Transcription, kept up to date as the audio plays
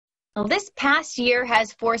Well, this past year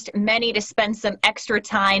has forced many to spend some extra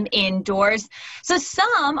time indoors. So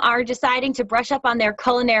some are deciding to brush up on their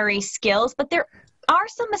culinary skills, but there are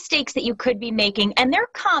some mistakes that you could be making, and they're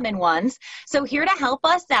common ones. So here to help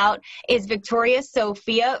us out is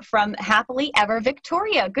Sophia from Happily Ever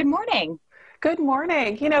Victoria. Good morning. Good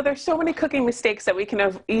morning. You know, there's so many cooking mistakes that we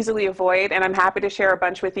can easily avoid, and I'm happy to share a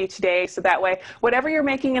bunch with you today. So that way, whatever you're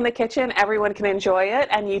making in the kitchen, everyone can enjoy it,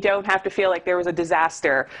 and you don't have to feel like there was a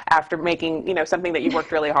disaster after making, something that you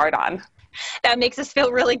worked really hard on. That makes us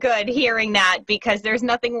feel really good hearing that, because there's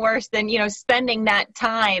nothing worse than, spending that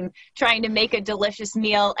time trying to make a delicious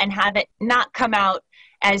meal and have it not come out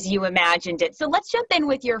as you imagined it. So let's jump in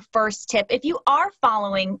with your first tip. If you are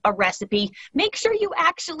following a recipe, make sure you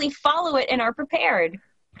actually follow it and are prepared.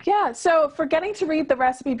 Yeah, so forgetting to read the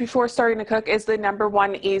recipe before starting to cook is the number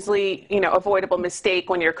one easily, avoidable mistake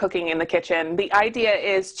when you're cooking in the kitchen. The idea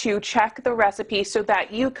is to check the recipe so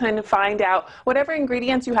that you can find out whatever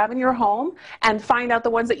ingredients you have in your home and find out the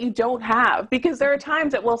ones that you don't have. Because there are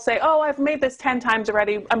times that we'll say, oh, I've made this 10 times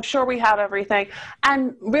already, I'm sure we have everything,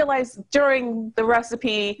 and realize during the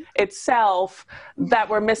recipe itself that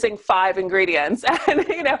we're missing 5 ingredients. And,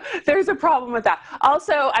 there's a problem with that.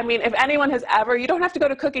 Also, if anyone has ever, you don't have to go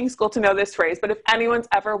to cooking school to know this phrase, but if anyone's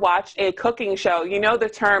ever watched a cooking show, you know the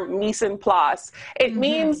term mise en place. It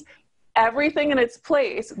means everything in its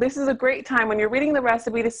place. This is a great time when you're reading the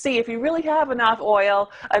recipe to see if you really have enough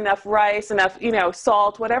oil, enough rice, enough,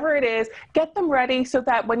 salt, whatever it is, get them ready so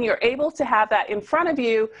that when you're able to have that in front of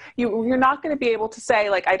you, you're not going to be able to say,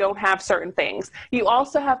 like, I don't have certain things. You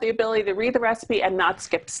also have the ability to read the recipe and not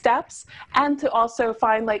skip steps, and to also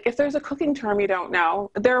find, like, if there's a cooking term you don't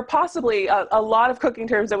know. There are possibly a lot of cooking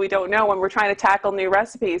terms that we don't know when we're trying to tackle new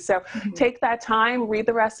recipes. So take that time, read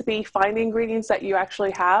the recipe, find the ingredients that you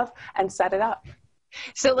actually have, and set it up.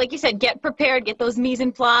 So like you said, get prepared, get those mise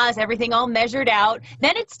en place, everything all measured out.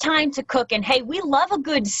 Then it's time to cook. And hey, we love a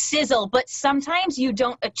good sizzle, but sometimes you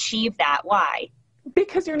don't achieve that. Why?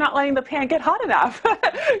 Because you're not letting the pan get hot enough.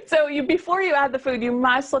 So before you add the food, you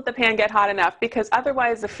must let the pan get hot enough, because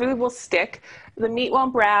otherwise the food will stick, the meat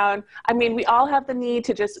won't brown. We all have the need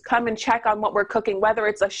to just come and check on what we're cooking, whether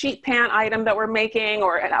it's a sheet pan item that we're making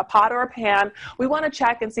or a pot or a pan. We want to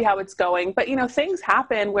check and see how it's going. But, things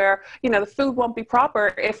happen where, the food won't be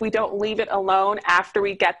proper if we don't leave it alone after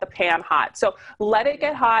we get the pan hot. So let it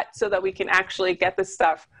get hot so that we can actually get this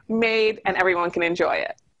stuff made and everyone can enjoy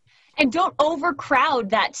it. And don't overcrowd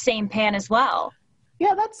that same pan as well.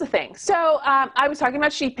 Yeah, that's the thing. So I was talking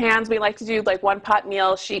about sheet pans. We like to do like one pot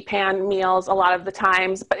meal, sheet pan meals a lot of the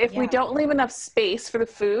times. But if we don't leave enough space for the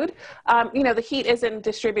food, the heat isn't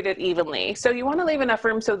distributed evenly. So you want to leave enough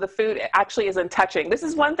room so the food actually isn't touching. This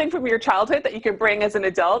is one thing from your childhood that you can bring as an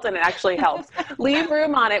adult, and it actually helps. Leave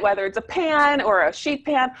room on it, whether it's a pan or a sheet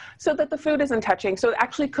pan, so that the food isn't touching. So it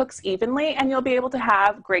actually cooks evenly, and you'll be able to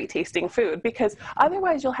have great tasting food. Because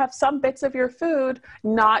otherwise you'll have some bits of your food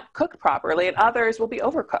not cooked properly, and others will be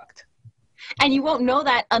overcooked. And you won't know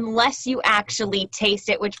that unless you actually taste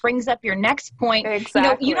it, which brings up your next point.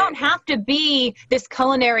 Exactly. You don't have to be this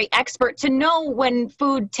culinary expert to know when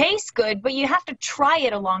food tastes good, but you have to try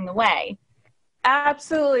it along the way.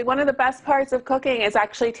 Absolutely. One of the best parts of cooking is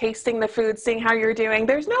actually tasting the food, seeing how you're doing.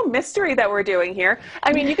 There's no mystery that we're doing here.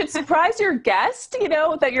 You could surprise your guest,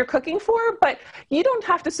 that you're cooking for, but you don't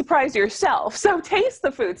have to surprise yourself. So taste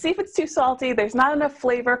the food. See if it's too salty. There's not enough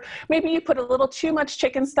flavor. Maybe you put a little too much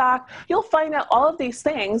chicken stock. You'll find out all of these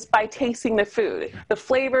things by tasting the food, the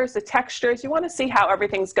flavors, the textures. You want to see how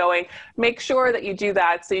everything's going. Make sure that you do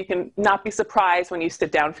that so you can not be surprised when you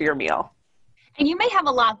sit down for your meal. And you may have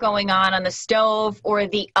a lot going on the stove or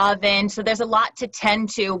the oven, so there's a lot to tend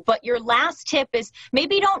to. But your last tip is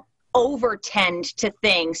maybe don't over-tend to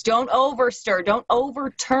things. Don't overstir. Don't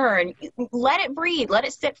overturn. Let it breathe. Let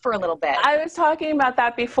it sit for a little bit. I was talking about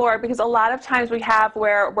that before, because a lot of times we have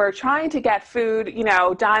where we're trying to get food,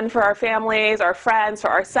 done for our families, our friends, for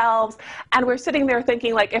ourselves, and we're sitting there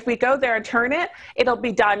thinking, like, if we go there and turn it, it'll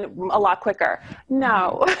be done a lot quicker.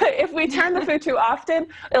 No. If we turn the food too often,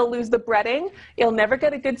 it'll lose the breading, you'll never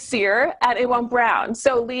get a good sear, and it won't brown.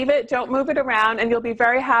 So leave it, don't move it around, and you'll be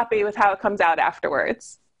very happy with how it comes out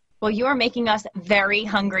afterwards. Well, you are making us very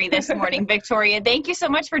hungry this morning, Victoria. Thank you so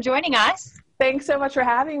much for joining us. Thanks so much for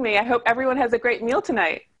having me. I hope everyone has a great meal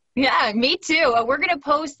tonight. Yeah, me too. We're going to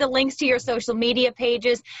post the links to your social media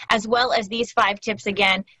pages as well as these 5 tips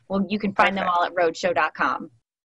again. Well, you can find them all at rhodeshow.com.